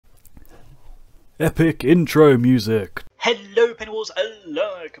Epic intro music. Hello Pennyballs,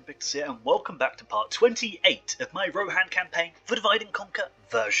 hello Pictus here, and welcome back to part 28 of my Rohan Campaign for Divide and Conquer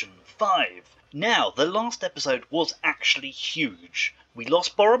version 5. Now, the last episode was actually huge. We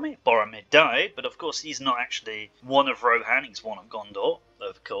lost Boromir. Boromir died, but of course he's not actually one of Rohan, he's one of Gondor,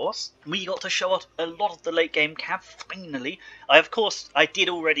 of course. We got to show off a lot of the late game cav, finally. I did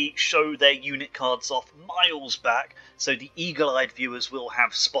already show their unit cards off miles back, so the eagle-eyed viewers will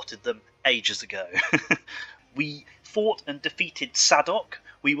have spotted them ages ago. We fought and defeated Sadok.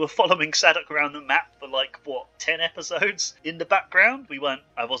 We were following Sadok around the map for 10 episodes in the background.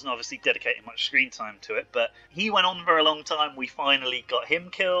 I wasn't obviously dedicating much screen time to it, but he went on for a long time. We finally got him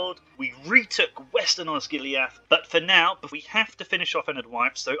killed. We retook Western Osgiliath, but for now, we have to finish off Enid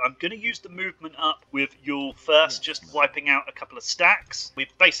Wife, so I'm going to use the movement up with Eorl first, just wiping out a couple of stacks.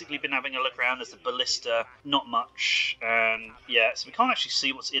 We've basically been having a look around. There's a ballista, not much, yeah, so we can't actually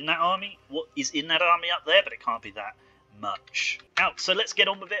see what's in that army. What is in that army up there, but it can't be that much. Out, so let's get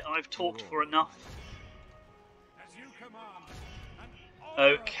on with it. I've talked for enough.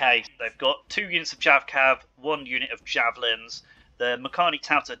 Okay, they've got 2 units of Javcav, 1 unit of Javelins. The Makani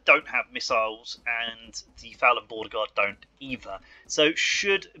Tauta don't have missiles, and the Fowler Border Guard don't either. So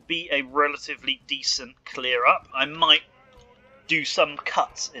should be a relatively decent clear up. I might do some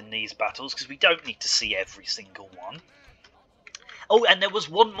cuts in these battles, because we don't need to see every single one. Oh, and there was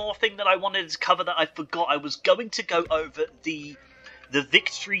one more thing that I wanted to cover that I forgot. I was going to go over the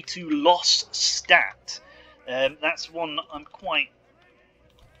victory to loss stat. That's one I'm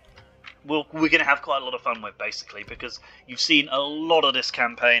we're going to have quite a lot of fun with, basically, because you've seen a lot of this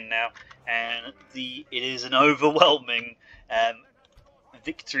campaign now, and it is an overwhelming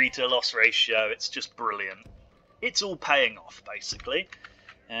victory to loss ratio. It's just brilliant. It's all paying off, basically.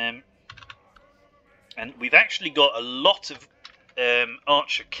 And we've actually got a lot of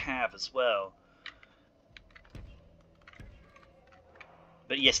Archer Cav as well.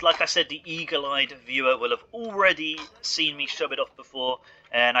 But yes, like I said, the eagle-eyed viewer will have already seen me show it off before,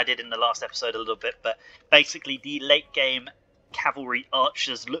 and I did in the last episode a little bit, but basically the late game cavalry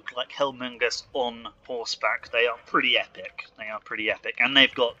archers look like Helmungers on horseback. They are pretty epic. And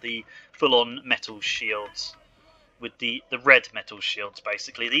they've got the full-on metal shields with the red metal shields,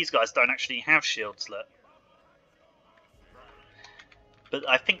 basically. These guys don't actually have shields, look. But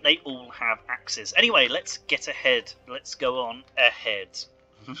I think they all have axes. Anyway, let's get ahead. Let's go on ahead.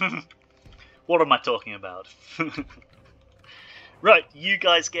 What am I talking about? Right, you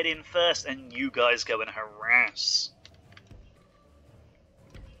guys get in first, and you guys go and harass.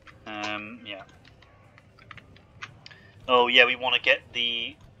 Yeah. Oh, yeah, we want to get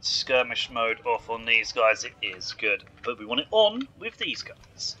the skirmish mode off on these guys. It is good. But we want it on with these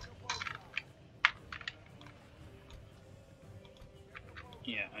guys.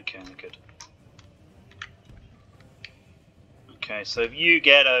 Yeah, okay, good. Okay, so if you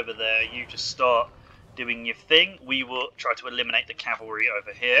get over there, you just start doing your thing. We will try to eliminate the cavalry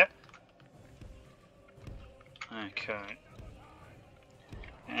over here. Okay.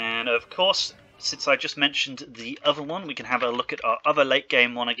 And of course, since I just mentioned the other one, we can have a look at our other late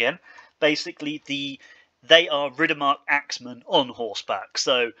game one again. Basically, they are Riddermark Axemen on horseback,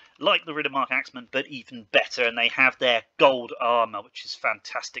 so like the Riddermark Axemen, but even better, and they have their gold armour, which is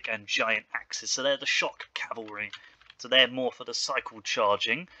fantastic, and giant axes, so they're the shock cavalry, so they're more for the cycle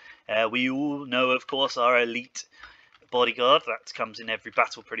charging. We all know, of course, our elite bodyguard, that comes in every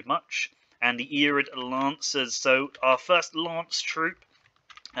battle pretty much, and the Eorlid Lancers, so our first lance troop,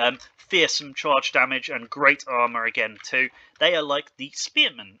 fearsome charge damage and great armor again too. They are like the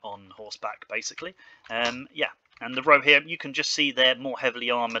spearmen on horseback, basically. Yeah, and the Rohirric, you can just see they're more heavily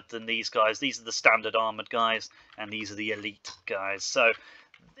armored than these guys. These are the standard armored guys, and these are the elite guys. So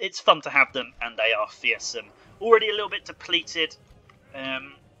it's fun to have them, and they are fearsome. Already a little bit depleted,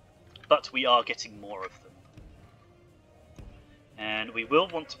 but we are getting more of them. And we will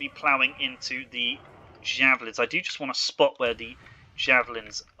want to be ploughing into the javelins. I do just want to spot where the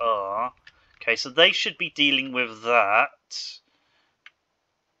javelins are. Okay, so they should be dealing with that.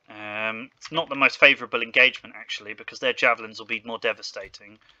 It's not the most favourable engagement, actually, because their javelins will be more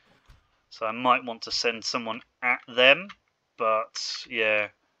devastating. So I might want to send someone at them, but yeah.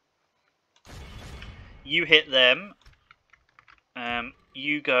 You hit them.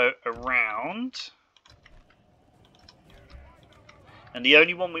 You go around. And the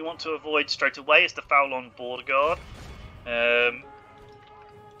only one we want to avoid straight away is the Fowler Border Guard.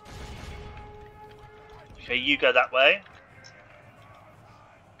 Okay, you go that way.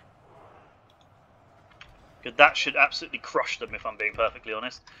 Good, that should absolutely crush them, if I'm being perfectly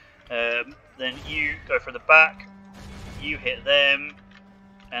honest. Then you go for the back, you hit them,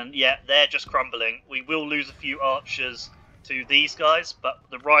 And yeah, they're just crumbling. We will lose a few archers to these guys, but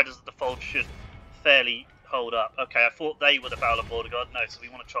the riders of the fold should fairly hold up. Okay, I thought they were the Fowler Border Guard. No, so we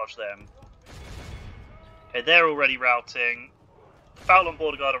want to charge them. Okay, they're already routing. The Fowler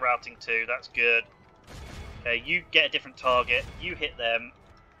Border Guard are routing too. That's good. Okay, you get a different target. You hit them.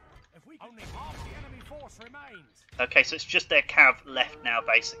 Only half the enemy force remains. Okay, so it's just their cav left now,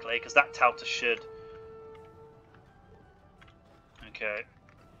 basically, because that Tauta should... Okay.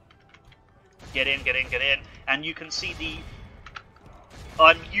 Get in, get in, get in. And you can see the...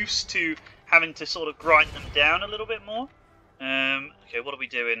 I'm used to having to sort of grind them down a little bit more. Okay, what are we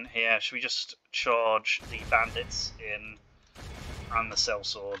doing here? Should we just charge the bandits in and the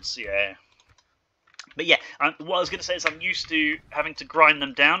sellswords? Yeah. But yeah, what I was going to say is I'm used to having to grind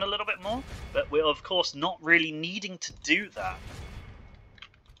them down a little bit more, but we're of course not really needing to do that.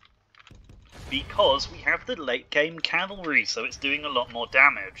 Because we have the late game cavalry, so it's doing a lot more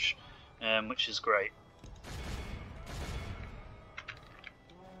damage, which is great.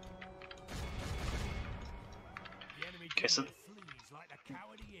 Okay, so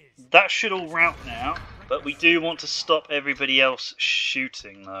that should all rout now, but we do want to stop everybody else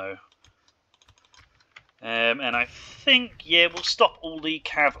shooting though. And I think, yeah, we'll stop all the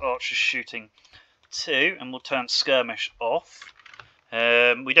cav archers shooting too, and we'll turn skirmish off.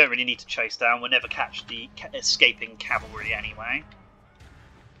 We don't really need to chase down, we'll never catch the escaping cavalry anyway.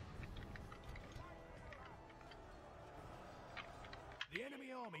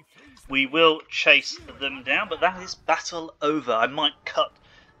 We will chase them down, but that is battle over. I might cut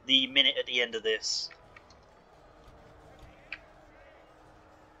the minute at the end of this.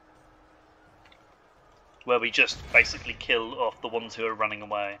 Where we just basically kill off the ones who are running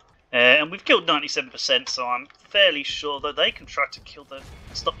away. And we've killed 97%, so I'm fairly sure, though they can try to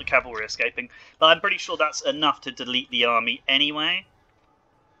stop the cavalry escaping, but I'm pretty sure that's enough to delete the army anyway.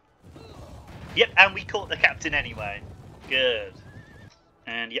 Yep, and we caught the captain anyway. Good.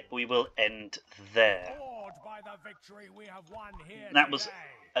 And yep, we will end there. That was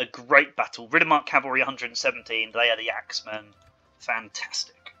a great battle. Riddermark Cavalry 117, they are the Axemen.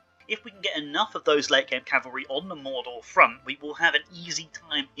 Fantastic. If we can get enough of those late game cavalry on the Mordor front, we will have an easy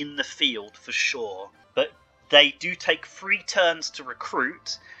time in the field for sure. But they do take 3 turns to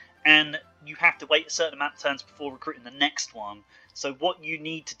recruit, and you have to wait a certain amount of turns before recruiting the next one. So what you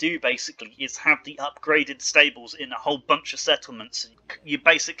need to do basically is have the upgraded stables in a whole bunch of settlements. You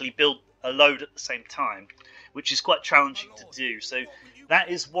basically build a load at the same time, which is quite challenging to do. So that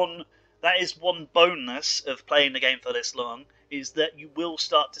is one bonus of playing the game for this long, is that you will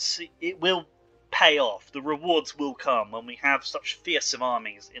start to see it will pay off. The rewards will come when we have such fearsome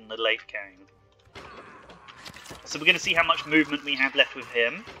armies in the late game. So we're going to see how much movement we have left with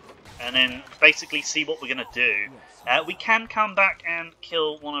him, and then basically see what we're going to do. We can come back and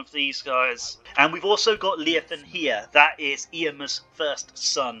kill one of these guys. And we've also got Leofen here. That is Eorma's first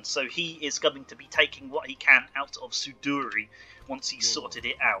son. So he is going to be taking what he can out of Suduri once he's sorted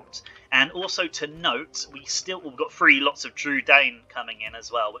it out. And also to note, we've got 3 lots of Drudane coming in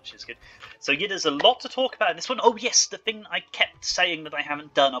as well, which is good. So yeah, there's a lot to talk about in this one. Oh yes, the thing I kept saying that I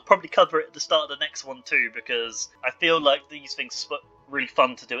haven't done, I'll probably cover it at the start of the next one too, because I feel like these things are really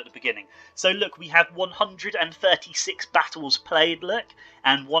fun to do at the beginning. So look, we have 136 battles played, look,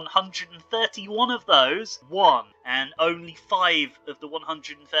 and 131 of those won, and only 5 of the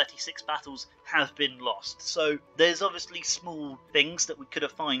 136 battles have been lost. So there's obviously small things that we could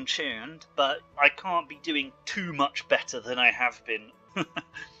have fine-tuned, but I can't be doing too much better than I have been.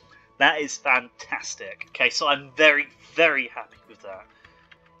 That is fantastic. Okay, so I'm very, very happy with that.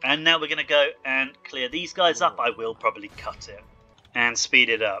 And now we're going to go and clear these guys up. I will probably cut it and speed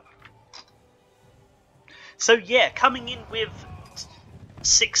it up. So yeah, coming in with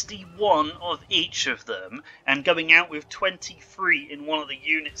 61 of each of them and going out with 23 in one of the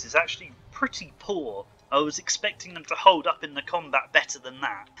units is actually pretty poor. I was expecting them to hold up in the combat better than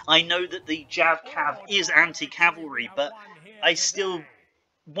that. I know that the Jav Cav is anti-cavalry, but I still,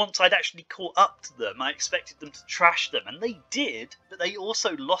 once I'd actually caught up to them, I expected them to trash them, and they did, but they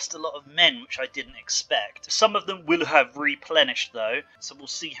also lost a lot of men, which I didn't expect. Some of them will have replenished though, so we'll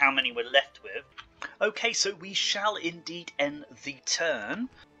see how many we're left with. Okay, so we shall indeed end the turn.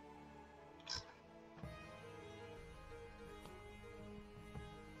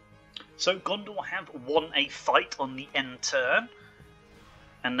 So Gondor have won a fight on the end turn,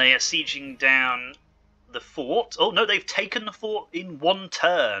 and they are sieging down the fort. Oh no, they've taken the fort in 1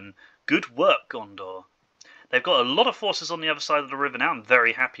 turn. Good work, Gondor. They've got a lot of forces on the other side of the river now. I'm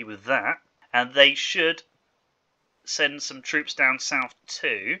very happy with that. And they should send some troops down south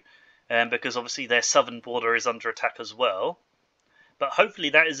too, because obviously their southern border is under attack as well. But hopefully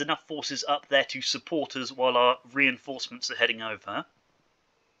that is enough forces up there to support us while our reinforcements are heading over.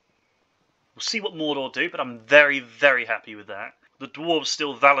 We'll see what Mordor do, but I'm very, very happy with that. The dwarves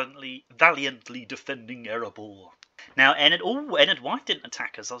still valiantly defending Erebor. Now, Enid White didn't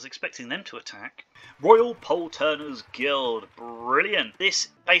attack us. I was expecting them to attack. Royal Pole Turners Guild. Brilliant. This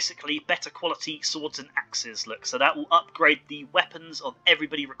basically better quality swords and axes. Look, so that will upgrade the weapons of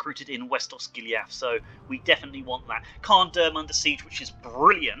everybody recruited in West Osgiliath. So we definitely want that. Calenardhon under siege, which is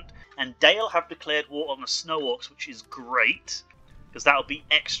brilliant. And Dale have declared war on the Snow Orcs, which is great. Because that'll be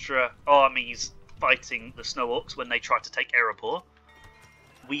extra armies fighting the Snow Orcs when they try to take Erebor.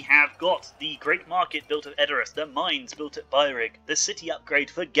 We have got the Great Market built at Edoras, the Mines built at Byrig, the City Upgrade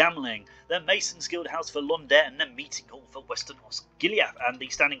for Gamling, the Masons Guild House for Londare, and the Meeting Hall for Western Osgiliath. And the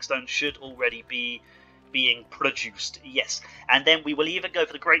Standing Stone should already be being produced, yes. And then we will either go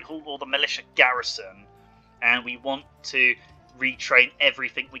for the Great Hall or the Militia Garrison. And we want to retrain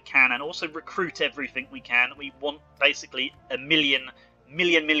everything we can and also recruit everything we can. We want basically a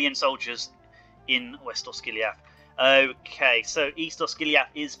million soldiers in West Osgiliath. Okay, so East Osgiliath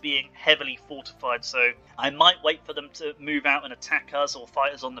is being heavily fortified, so I might wait for them to move out and attack us or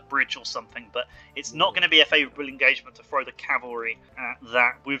fight us on the bridge or something, but it's not going to be a favourable engagement to throw the cavalry at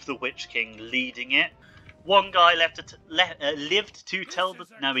that with the Witch King leading it. One guy lived to tell the...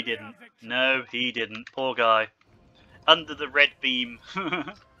 No, he didn't. No, he didn't. Poor guy. Under the red beam.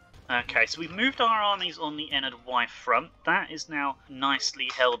 Okay, so we've moved our armies on the Enid Y front. That is now nicely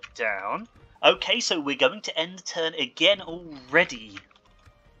held down. Okay, so we're going to end the turn again already.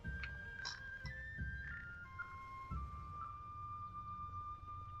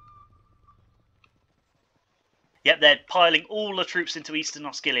 Yep, they're piling all the troops into Eastern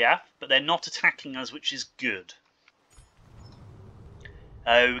Osgiliath, but they're not attacking us, which is good.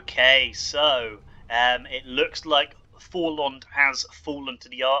 Okay, so it looks like Forlond has fallen to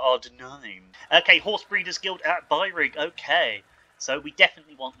the Ardenheim. Okay, Horse Breeders Guild at Byrig. Okay, so we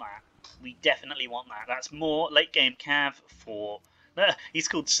definitely want that. We definitely want that. That's more late game cav for... he's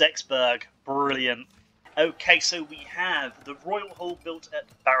called Sexburg. Brilliant. Okay, so we have the Royal Hall built at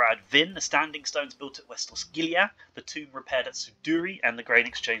Barad Vin, the Standing Stones built at West Osgiliath, the Tomb repaired at Suduri, and the Grain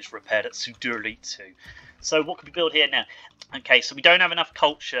Exchange repaired at Suduri too. So what can we build here now? Okay, so we don't have enough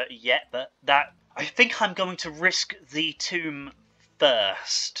culture yet, but that... I think I'm going to risk the tomb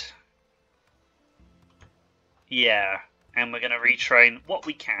first. Yeah, and we're going to retrain what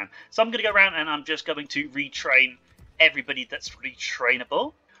we can. So I'm going to go around and I'm just going to retrain everybody that's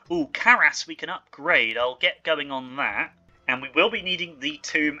retrainable. Ooh, Karas we can upgrade. I'll get going on that. And we will be needing the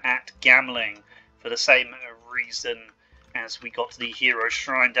tomb at Gamling for the same reason as we got the hero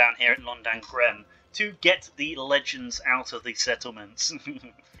shrine down here at Londan-Grem, to get the legends out of the settlements.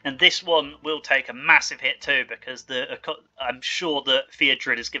 And this one will take a massive hit too, because I'm sure that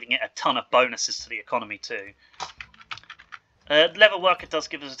Theodred is giving it a ton of bonuses to the economy too. Leather worker does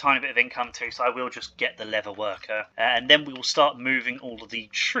give us a tiny bit of income too, so I will just get the leather worker. And then we will start moving all of the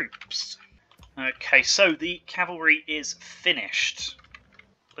troops. Okay, so the cavalry is finished.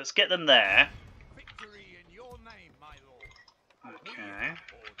 Let's get them there. Victory in your name, my lord. Okay.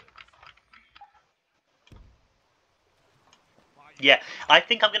 Yeah, I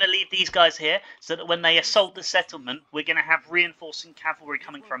think I'm going to leave these guys here so that when they assault the settlement, we're going to have reinforcing cavalry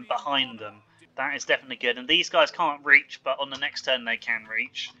coming from behind them. That is definitely good. And these guys can't reach, but on the next turn they can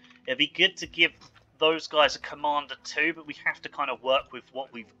reach. It'd be good to give those guys a commander too, but we have to kind of work with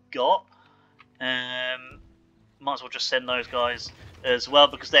what we've got. Might as well just send those guys as well,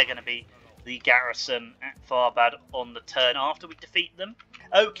 because they're going to be the garrison at Farbad on the turn after we defeat them.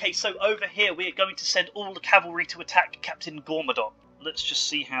 Okay, so over here we are going to send all the cavalry to attack Captain Gormadoc. Let's just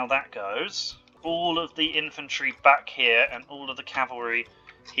see how that goes. All of the infantry back here and all of the cavalry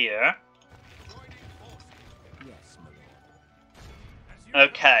here.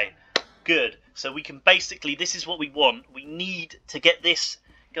 Okay, good. So we can basically, this is what we want. We need to get this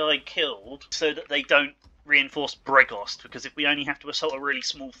guy killed so that they don't reinforce Bregost, because if we only have to assault a really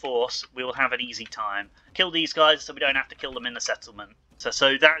small force, we'll have an easy time. Kill these guys so we don't have to kill them in the settlement.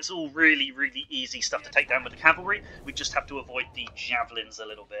 So that's all really, really easy stuff to take down with the cavalry. We just have to avoid the javelins a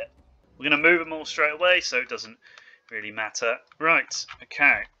little bit. We're going to move them all straight away, so it doesn't really matter. Right,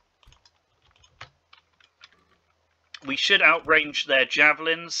 okay. We should outrange their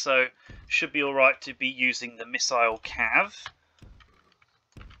javelins, so should be alright to be using the missile cav.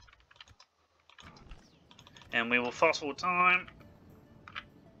 And we will fast forward time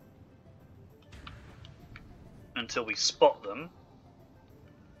until we spot them.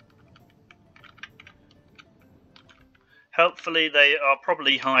 Hopefully they are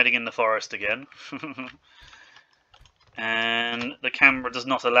probably hiding in the forest again. And the camera does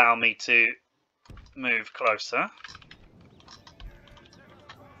not allow me to move closer.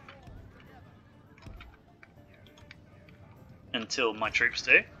 Until my troops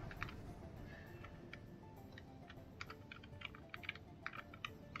do.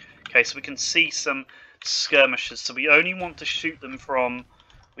 Okay, so we can see some skirmishers, so we only want to shoot them from...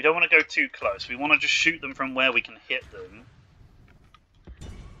 We don't want to go too close, we want to just shoot them from where we can hit them.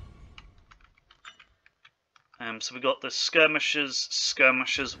 So we got the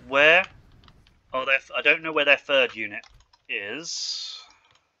skirmishers where? Oh, I don't know where their third unit is.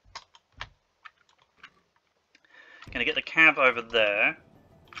 Gonna get the cav over there.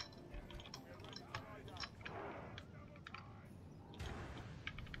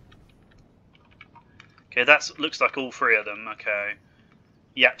 Okay, that looks like all three of them. Okay.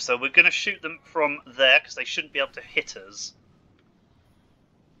 Yep, so we're gonna shoot them from there because they shouldn't be able to hit us.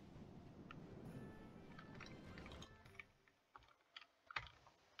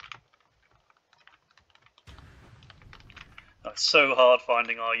 It's so hard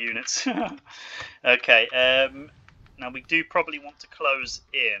finding our units. Okay, now we do probably want to close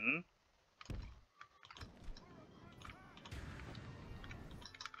in.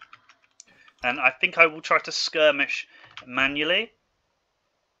 And I think I will try to skirmish manually.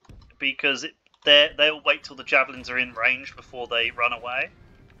 Because they'll wait till the javelins are in range before they run away.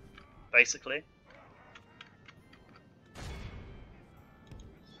 Basically.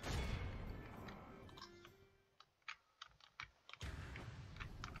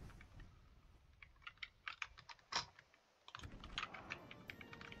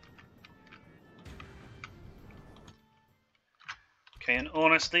 Okay, and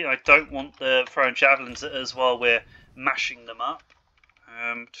honestly, I don't want the throwing javelins at us while we're mashing them up.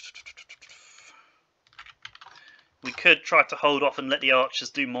 We could try to hold off and let the archers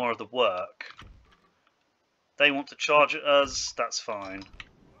do more of the work. They want to charge at us, that's fine.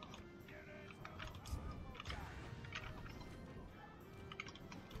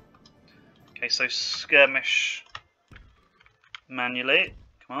 Okay, so skirmish manually.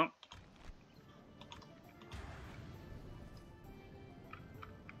 Come on.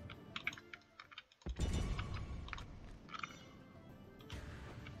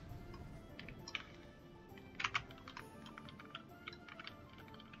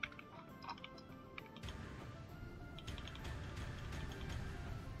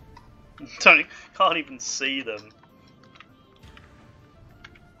 Can't even see them.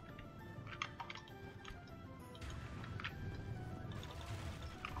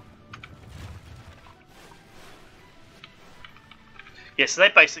 Yeah, so they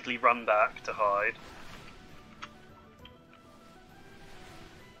basically run back to hide.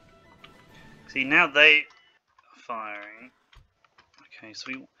 See, now they are firing. Okay, so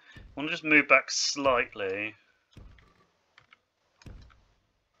we want to just move back slightly.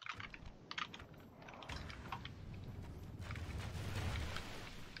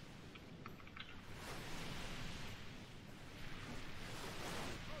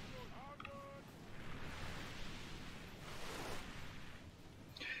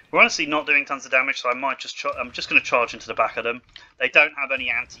 We're honestly not doing tons of damage, so I might just I'm just going to charge into the back of them. They don't have any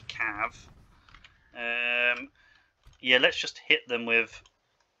anti-cav. Yeah, let's just hit them with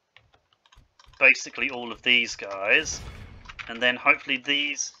basically all of these guys, and then hopefully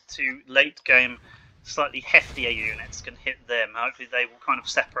these two late game slightly heftier units can hit them. Hopefully they will kind of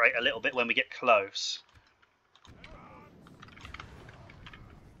separate a little bit when we get close.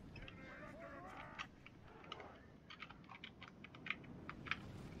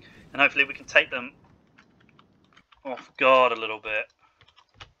 And hopefully we can take them off guard a little bit.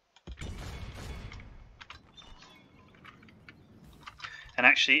 And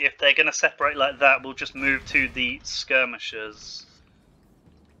actually, if they're going to separate like that, we'll just move to the skirmishers.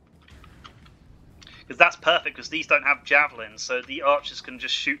 Because that's perfect, because these don't have javelins, so the archers can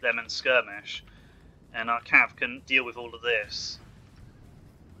just shoot them and skirmish. And our cav can deal with all of this.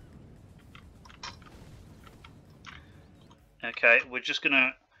 Okay, we're just going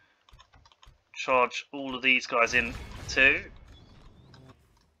to charge all of these guys in too.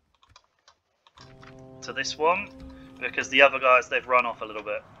 To this one, because the other guys, they've run off a little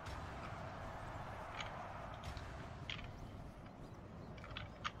bit.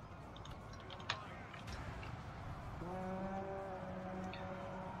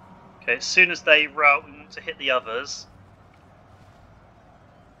 Okay, as soon as they rout, we want to hit the others.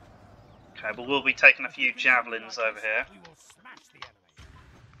 Okay, but we'll be taking a few javelins over here. We will smash the enemy.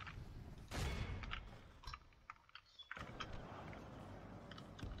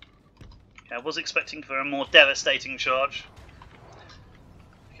 I was expecting for a more devastating charge.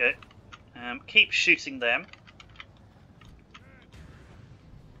 Okay, keep shooting them.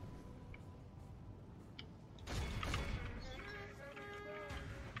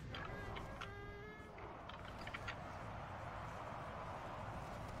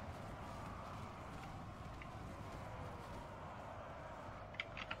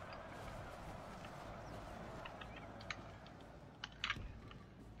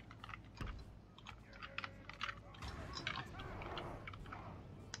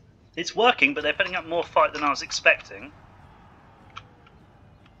 It's working, but they're putting up more fight than I was expecting.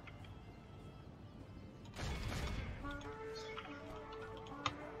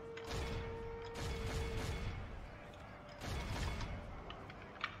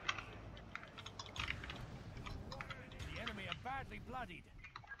 The enemy are badly bloodied.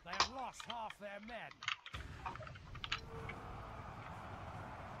 They have lost half their men.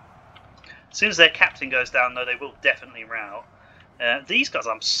 As soon as their captain goes down, though, they will definitely rout. These guys,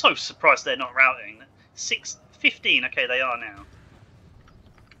 I'm so surprised they're not routing. 15, okay, they are now.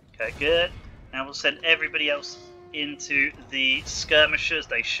 Okay, good. Now we'll send everybody else into the skirmishers.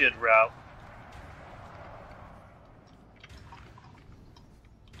 They should rout.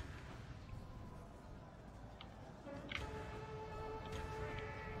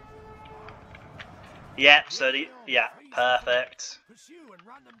 Yep, so yeah, perfect. Pursue and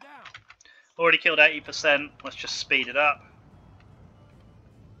run them down. Already killed 80%. Let's just speed it up.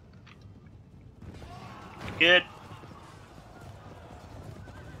 Good.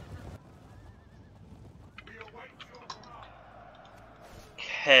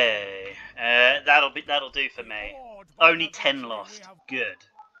 Okay, that'll do for me. Only 10 lost. Good.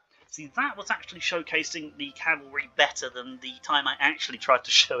 See, that was actually showcasing the cavalry better than the time I actually tried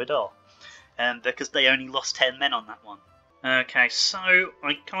to show it off, because they only lost 10 men on that one. Okay, so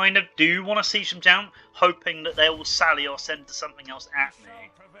I kind of do want to siege them down, hoping that they will sally or send something else at me.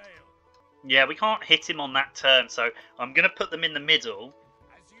 Yeah, we can't hit him on that turn, so I'm going to put them in the middle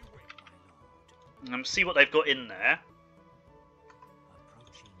and see what they've got in there.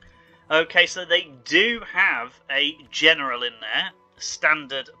 Okay, so they do have a general in there,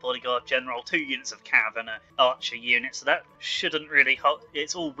 standard bodyguard general, 2 units of cav and an archer unit, so that shouldn't really help.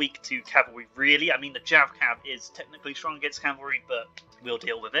 It's all weak to cavalry, really. I mean, the Jav cav is technically strong against cavalry, but we'll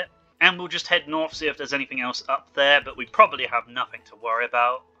deal with it. And we'll just head north, see if there's anything else up there, but we probably have nothing to worry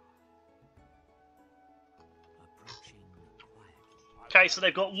about. Okay, so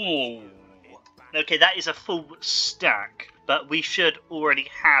they've got... Whoa. Okay, that is a full stack, but we should already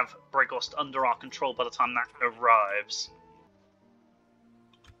have Bregost under our control by the time that arrives.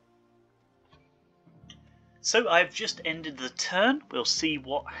 So I've just ended the turn. We'll see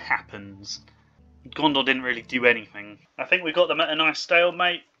what happens. Gondor didn't really do anything. I think we got them at a nice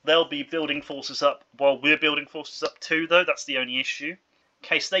stalemate. They'll be building forces up while we're building forces up too, though. That's the only issue.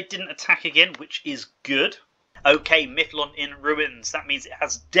 Okay, so they didn't attack again, which is good. Okay, Mithlond in ruins. That means it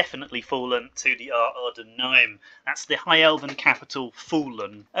has definitely fallen to the Ardenheim. That's the High Elven capital,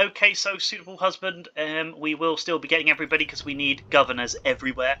 fallen. Okay, so suitable husband. We will still be getting everybody because we need governors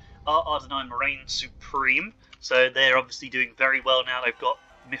everywhere. Ardenheim reigns supreme, so they're obviously doing very well now. They've got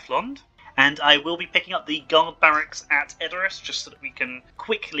Mithlond. And I will be picking up the guard barracks at Edoras just so that we can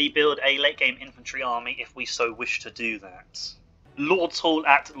quickly build a late game infantry army if we so wish to do that. Lord's Hall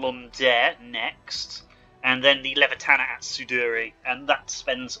at Londare next. And then the Levitana at Suduri, and that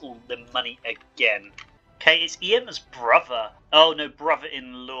spends all the money again. Okay, it's Iema's brother. Oh no,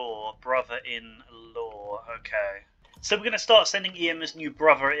 brother-in-law. Brother-in-law, okay. So we're going to start sending Iema's new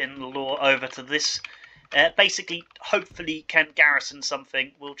brother-in-law over to this. Basically, hopefully can garrison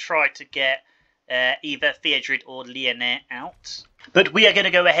something. We'll try to get either Theodred or Liene out. But we are going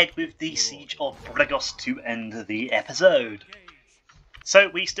to go ahead with the Siege of Bregost to end the episode. So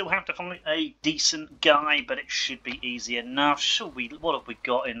we still have to find a decent guy, but it should be easy enough. What have we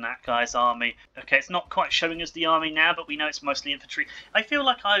got in that guy's army? Okay, it's not quite showing us the army now, but we know it's mostly infantry. I feel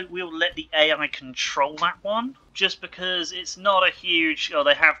like I will let the AI control that one, just because it's not a huge... Oh,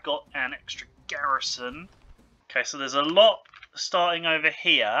 they have got an extra garrison. Okay, so there's a lot starting over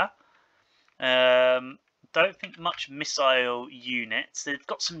here. Don't think much missile units. They've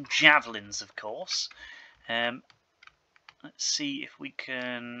got some javelins, of course. Let's see if we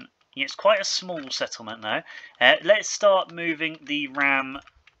can... Yeah, it's quite a small settlement now. Let's start moving the ram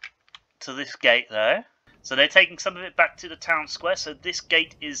to this gate, though. So they're taking some of it back to the town square. So this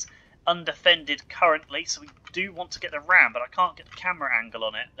gate is undefended currently. So we do want to get the ram, but I can't get the camera angle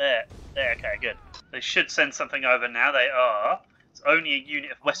on it. There, okay, good. They should send something over now. They are. It's only a unit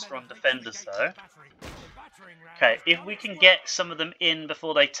of Westron defenders, though. Okay, if we can get some of them in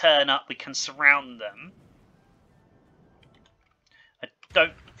before they turn up, we can surround them. I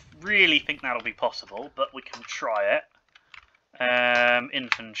don't really think that'll be possible, but we can try it.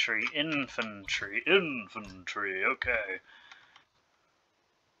 Infantry, okay.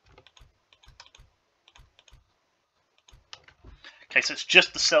 Okay, so it's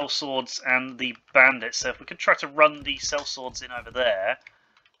just the sellswords and the bandits, so if we could try to run the sellswords in over there,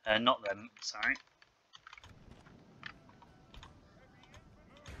 not them, sorry.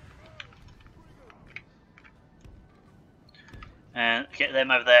 And get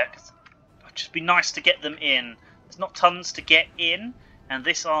them over there, 'cause Just be nice to get them in. There's not tons to get in, and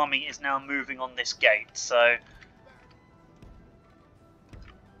this army is now moving on this gate, so...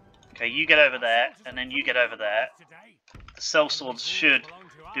 Okay, you get over there, and then you get over there. The sellswords should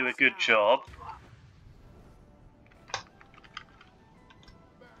do a good job.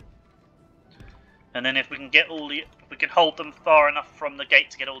 And then if we can get all the... if we can hold them far enough from the gate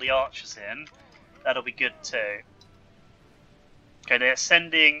to get all the archers in, that'll be good too. Okay, they're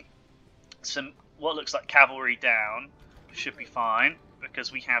sending some what looks like cavalry down. Should be fine,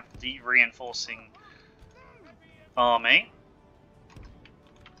 because we have the reinforcing army.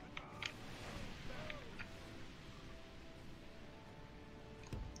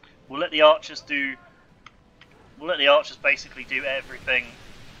 We'll let the archers do... we'll let the archers basically do everything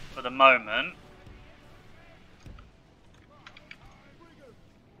for the moment.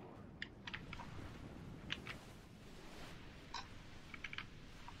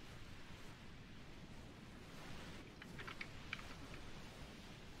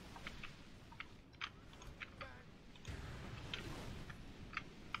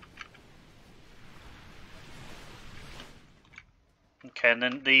 Okay, and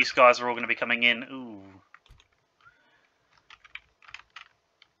then these guys are all going to be coming in. Ooh.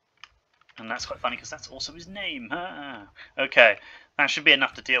 And that's quite funny because that's also his name. Ah. Okay, that should be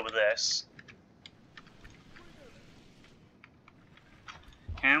enough to deal with this.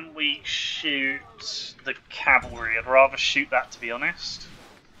 Can we shoot the cavalry? I'd rather shoot that, to be honest.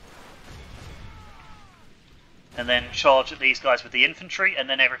 And then charge at these guys with the infantry, and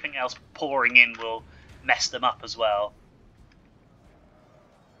then everything else pouring in will mess them up as well.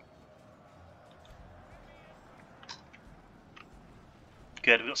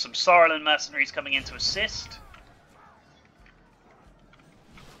 Good, we've got some Saruman mercenaries coming in to assist.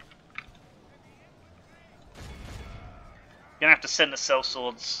 Gonna have to send the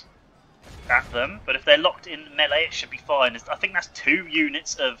sellswords at them, but if they're locked in melee, it should be fine. I think that's 2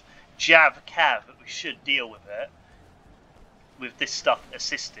 units of Jav Cav, but we should deal with it. With this stuff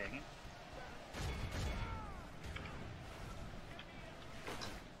assisting.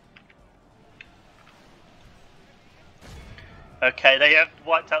 Okay, they have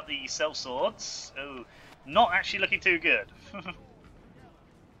wiped out the sellswords. Oh, not actually looking too good.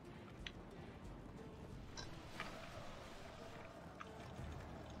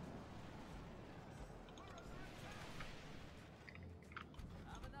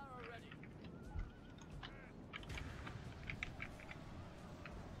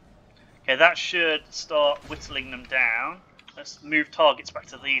 Okay, that should start whittling them down. Let's move targets back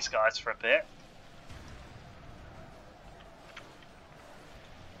to these guys for a bit.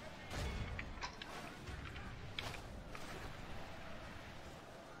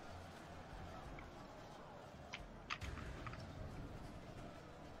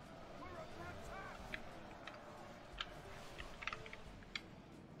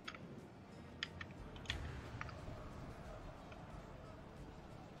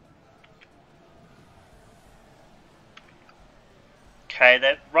 Okay,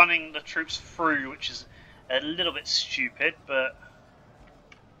 they're running the troops through, which is a little bit stupid, but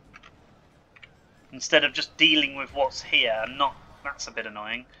instead of just dealing with what's here, that's a bit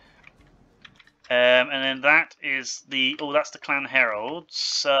annoying. And then that is the, oh, that's the clan herald,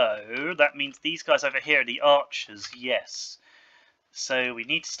 so that means these guys over here are the archers, yes. So we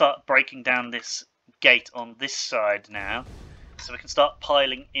need to start breaking down this gate on this side now, so we can start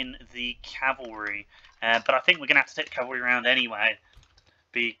piling in the cavalry. But I think we're going to have to take the cavalry around anyway,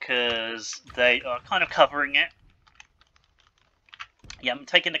 because they are kind of covering it. Yeah, I'm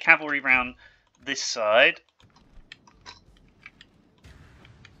taking the cavalry round this side,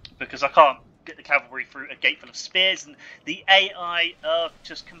 because I can't get the cavalry through a gate full of spears, and the AI are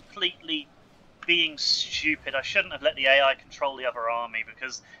just completely being stupid. I shouldn't have let the AI control the other army,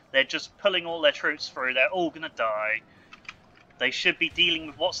 because they're just pulling all their troops through. They're all going to die. They should be dealing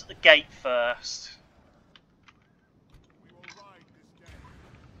with what's at the gate first.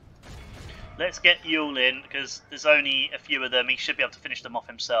 Let's get Eorl in, because there's only a few of them. He should be able to finish them off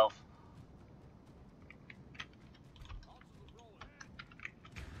himself.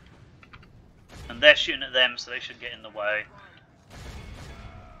 And they're shooting at them, so they should get in the way.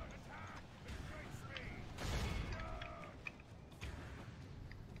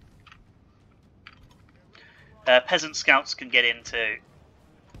 Peasant scouts can get in too.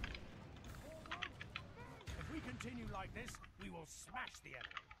 If we continue like this, we will smash the enemy.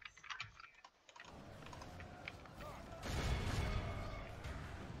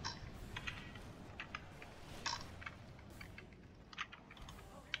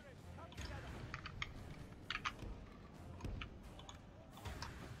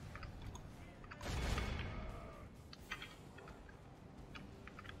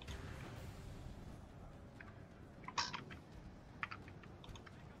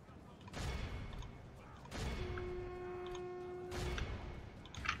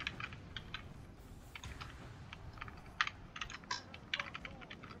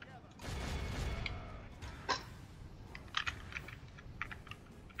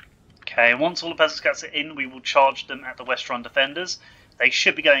 Okay, once all the peasant scouts are in, we will charge them at the West Front defenders. They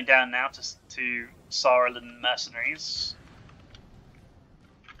should be going down now to Saarland mercenaries.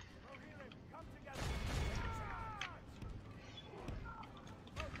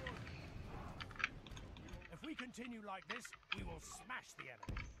 If we continue like this, we will smash the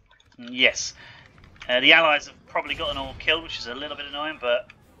enemy. Yes. The allies have probably gotten all killed, which is a little bit annoying,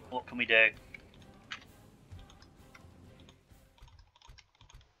 but what can we do?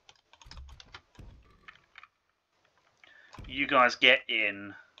 You guys get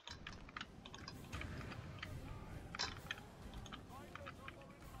in.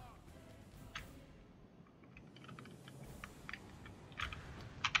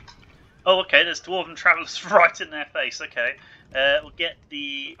 Oh, okay, there's dwarven travellers right in their face. Okay, we'll get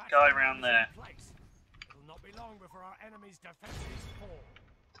the guy around there. It will not be long before our enemy's defenses fall.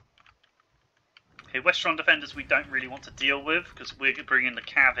 Okay, Westron defenders we don't really want to deal with because we're bringing the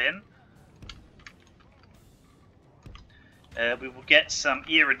cav in. We will get some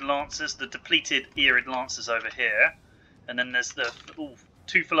Eorid Lancers, the depleted Eorid Lancers over here. And then there's the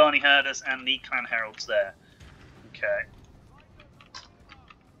two Fulani Herders and the Clan Heralds there. Okay.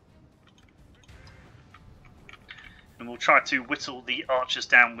 And we'll try to whittle the archers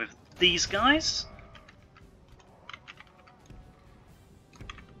down with these guys.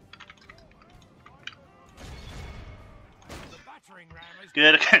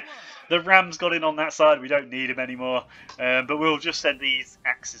 Good. Okay. The Ram's got in on that side. We don't need him anymore. But we'll just send these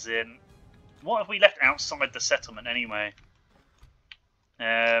axes in. What have we left outside the settlement anyway?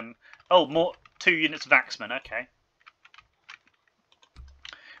 Oh, more 2 units of axemen. Okay.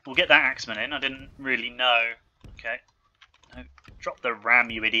 We'll get that axeman in. I didn't really know. Okay. No, drop the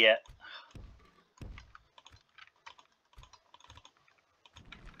Ram, you idiot.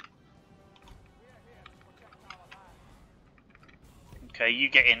 Okay, you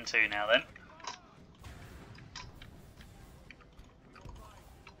get in too now then.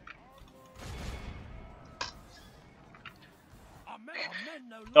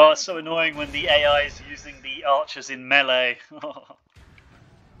 Oh, it's so annoying when the AI is using the archers in melee.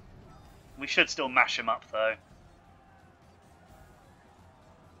 We should still mash them up though.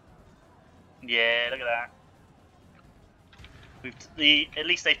 Yeah, look at that. At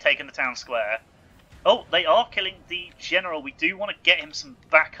least they've taken the town square. Oh, they are killing the general. We do want to get him some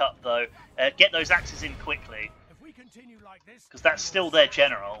backup though. Get those axes in quickly. If we continue like this, because that's still their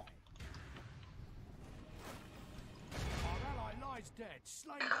general. Our ally lies dead,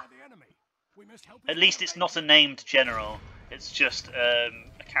 slain by the enemy. We must help. At least it's not a named general. It's just a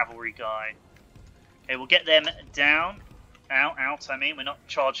cavalry guy. Okay, we'll get them down. Out, I mean. We're not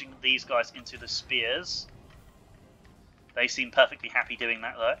charging these guys into the spears. They seem perfectly happy doing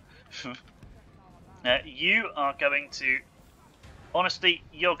that though. You are going to... Honestly,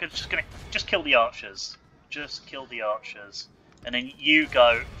 you're just going to kill the archers. Just kill the archers. And then you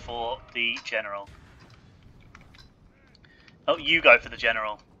go for the general. Oh, you go for the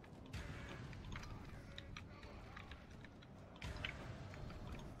general.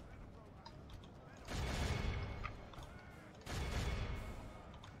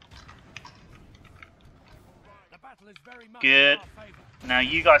 The battle is very much good. in our favor. Now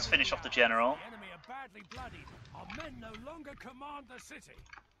you guys finish off the general. The enemy are badly bloodied. Our men no longer command the city.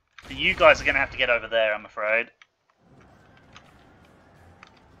 You guys are going to have to get over there, I'm afraid.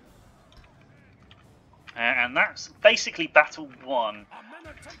 And that's basically battle 1. Our men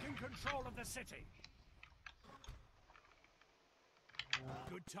are taking control of the city.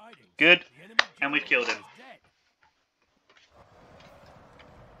 Good tidings. Good. The enemy And we've killed him. is dead.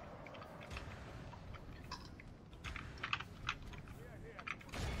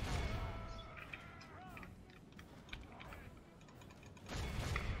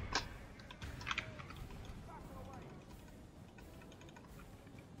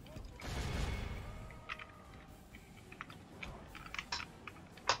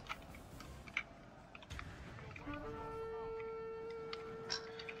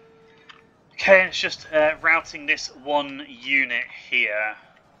 Okay, it's just routing this one unit here.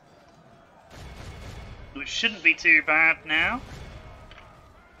 Which shouldn't be too bad now.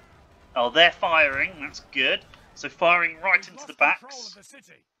 Oh, they're firing, that's good. So firing right into the backs.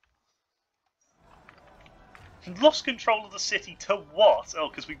 Lost control of the city to what? Oh,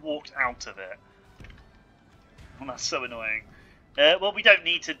 because we walked out of it. Oh, that's so annoying. Well, we don't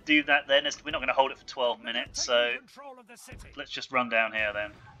need to do that then. We're not going to hold it for 12 minutes, so let's just run down here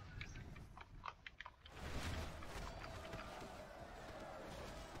then.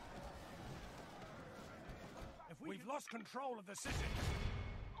 We've lost control of the city.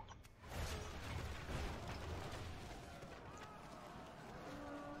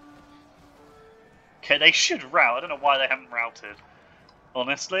 Okay, they should rout. I don't know why they haven't routed.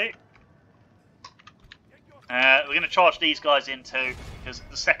 Honestly. We're going to charge these guys in too, because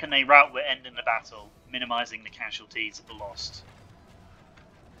the second they rout, we're ending the battle, minimising the casualties of the lost.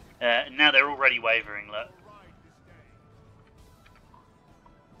 Now they're already wavering, look.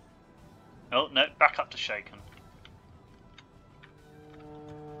 Oh, no, back up to shaken.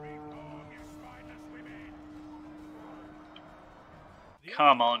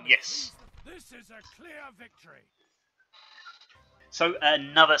 Come on, yes. This is a clear victory. So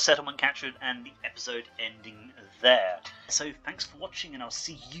another settlement captured and the episode ending there. So thanks for watching and I'll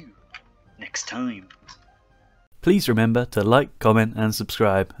see you next time. Please remember to like, comment and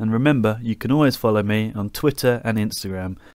subscribe, and remember you can always follow me on Twitter and Instagram